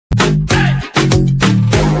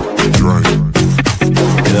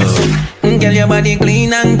body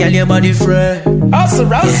clean and girl, your body fresh. Also,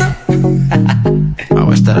 Rosa. I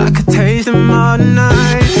wish that I could taste them all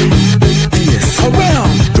night. Yes,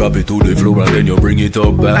 around. Drop it to the floor and then you bring it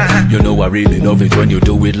up back. You know I really love it when you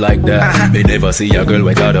do it like that. May never see a girl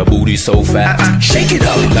without a booty so fat. Shake it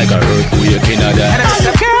up like a earthquake in a that. All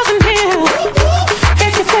the girls in here,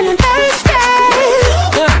 if you're feeling thirsty,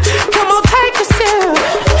 come on, take a sip,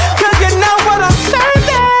 'cause you know what I'm serving.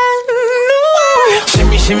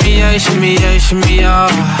 Shimmy, shimmy, yeah, shimmy, yeah, shimmy, yeah.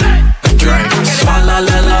 Drink, swalla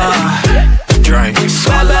la la. Drink,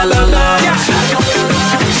 swalla la la.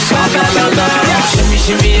 Swalla la la. Shimmy,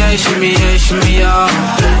 shimmy, yeah, shimmy, yeah, shimmy, yeah.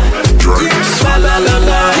 Drink, swalla la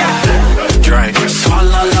la. Drink,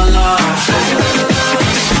 swalla la la.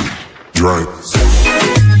 Drink.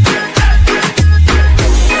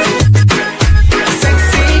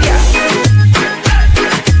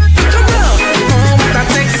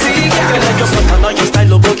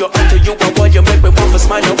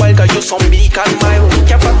 Smile a while, 'cause you some meek and mild.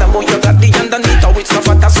 Can't fathom how you got the underneath. How it's so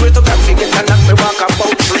fat, I swear to God, me get a knock me walk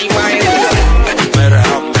about 3 miles. Matter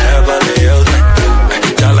how Beverly Hills,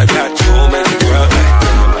 girl, I got too many girls.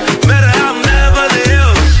 Matter how Beverly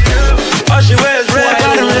Hills, all she wears red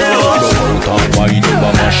bottom heels. Don't wine, you a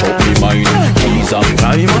mash up me mind. Keys and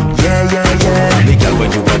climb. Yeah, yeah, yeah. The girl when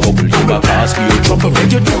you a bubble, you a cause me a trouble. When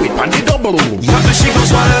you do it, man, the double. She gon'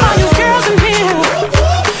 swallow all you girls in here.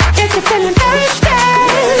 If you're feeling thirsty,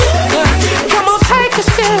 come on, take a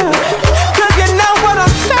sip, 'cause you know what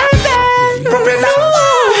I'm serving.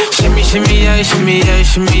 Shimmy, shimmy, yeah, shimmy, yeah,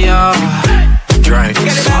 shimmy, yeah. Drink,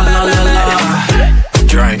 swalla la la.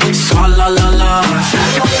 Drink, swalla la la.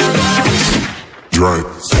 Drink.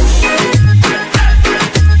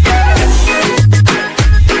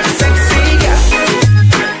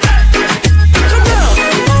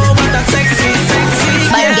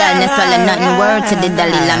 Swallow nothing, word to the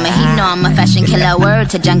Dalai Lama. He know I'm a fashion killer, word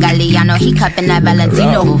to Jangali. I know he cupping that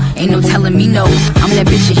Valentino. Ain't no telling me no, I'm that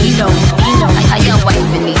bitch and he know. How your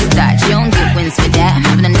wife in these thoughts, you don't get wins for that. I'm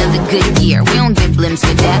having another good year, we don't get blimps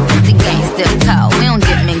for that. The gang still tall, we don't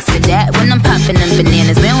get minks for that. When I'm popping them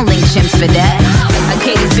bananas, we don't link chimps for that. I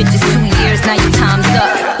gave these bitches 2 years, now your time's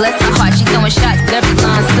up. Bless her heart, she throwing shots, but every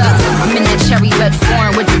line sucks. I'm in that cherry red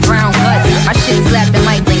foreign with the brown guts. My shit slapping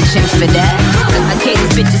like link chimps for that. I gave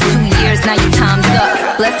these bitches 2 years, now your time's up.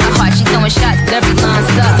 Bless her heart, she throwing shots, but every line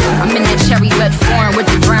sucks. I'm in that cherry red foreign with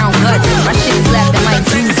the brown guts. My shit slapping like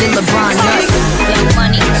Drews and LeBron nuts. Young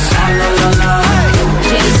Money,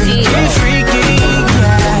 Jay-Z, Freaky,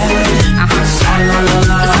 yeah.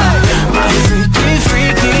 My freaky,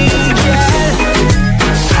 freaky, yeah.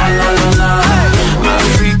 My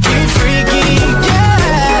freaky, freaky, yeah.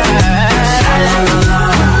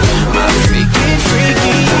 My freaky,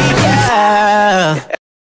 freaky, yeah.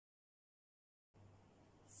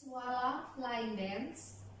 Swalla line dance,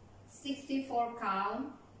 64 count,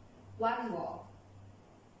 1 walk.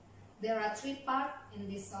 There are 3 parts in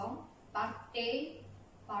this song, part A,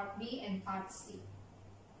 part B, and part C.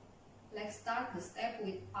 Let's start the step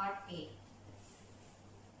with part A.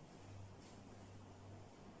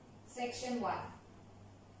 Section 1.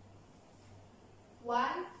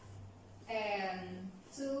 1 and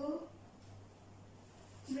 2,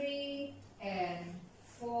 3 and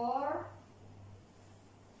 4,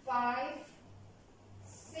 5,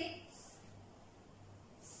 6,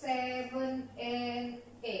 7 and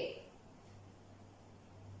 8.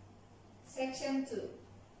 Section 2.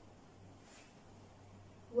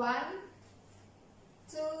 1,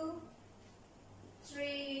 2,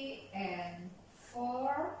 3 and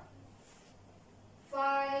 4,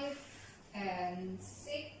 5 and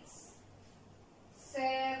 6,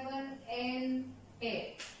 7 and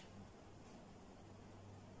 8.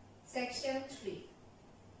 Section 3.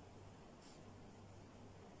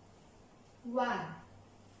 1,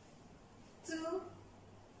 2,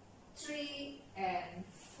 3 and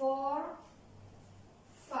 4,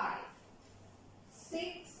 5,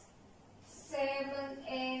 6, 7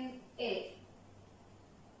 and 8.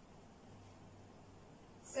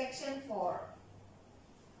 Section 4.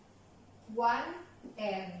 1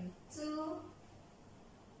 and 2,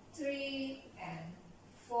 3 and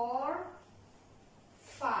 4,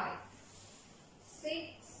 5,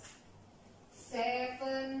 6,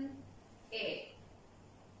 7, 8.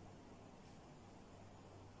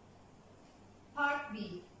 Part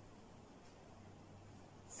B.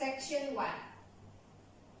 Section 1.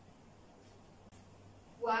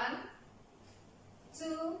 1,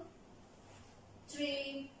 2,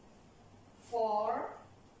 3, 4,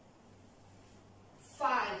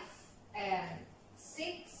 5 and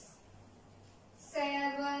 6,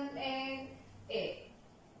 7 and 8.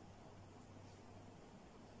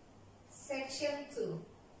 Section Section 2.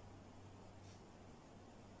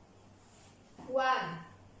 1,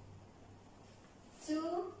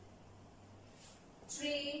 2,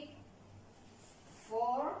 3,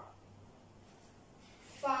 4,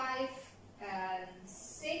 5, and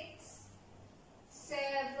 6,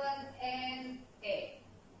 7, and 8.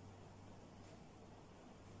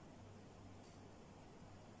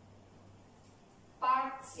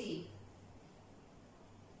 Part C.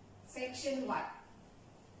 Section 1.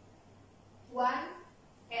 1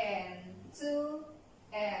 and 2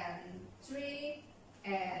 and 3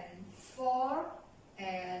 and 4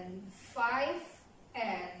 and 5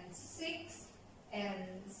 and 6 and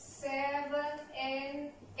 7 and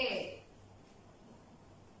 8.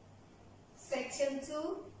 Section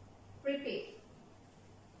 2. Repeat.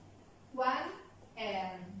 1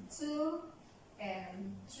 and 2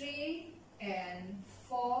 and 3 and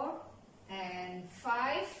 4 and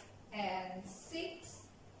 5 and 6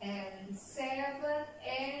 and 7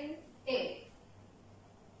 and 8.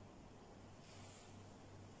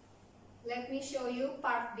 Let me show you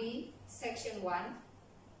part B, section 1.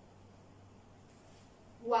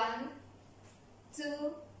 1,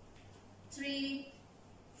 2, 3,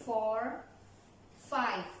 4,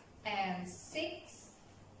 5 and 6,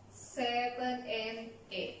 7 and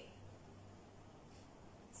 8.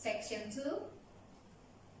 Section 2.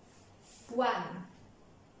 1,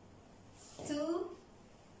 2,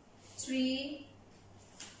 3,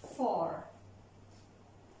 4,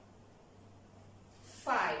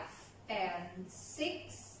 5 and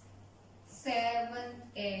 6, 7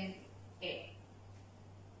 and 8.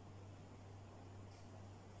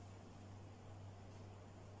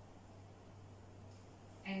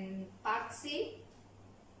 And part C,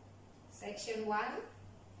 section 1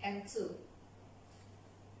 and 2.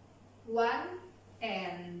 1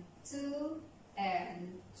 and 2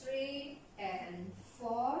 and 3 and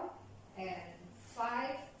 4 and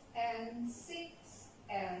 5 and 6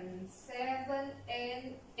 and 7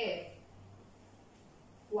 and 8.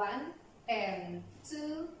 1 and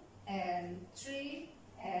 2 and 3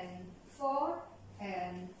 and 4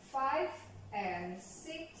 and 5 and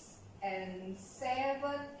 6 and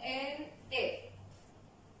 7 and 8.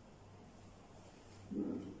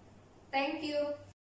 Thank you.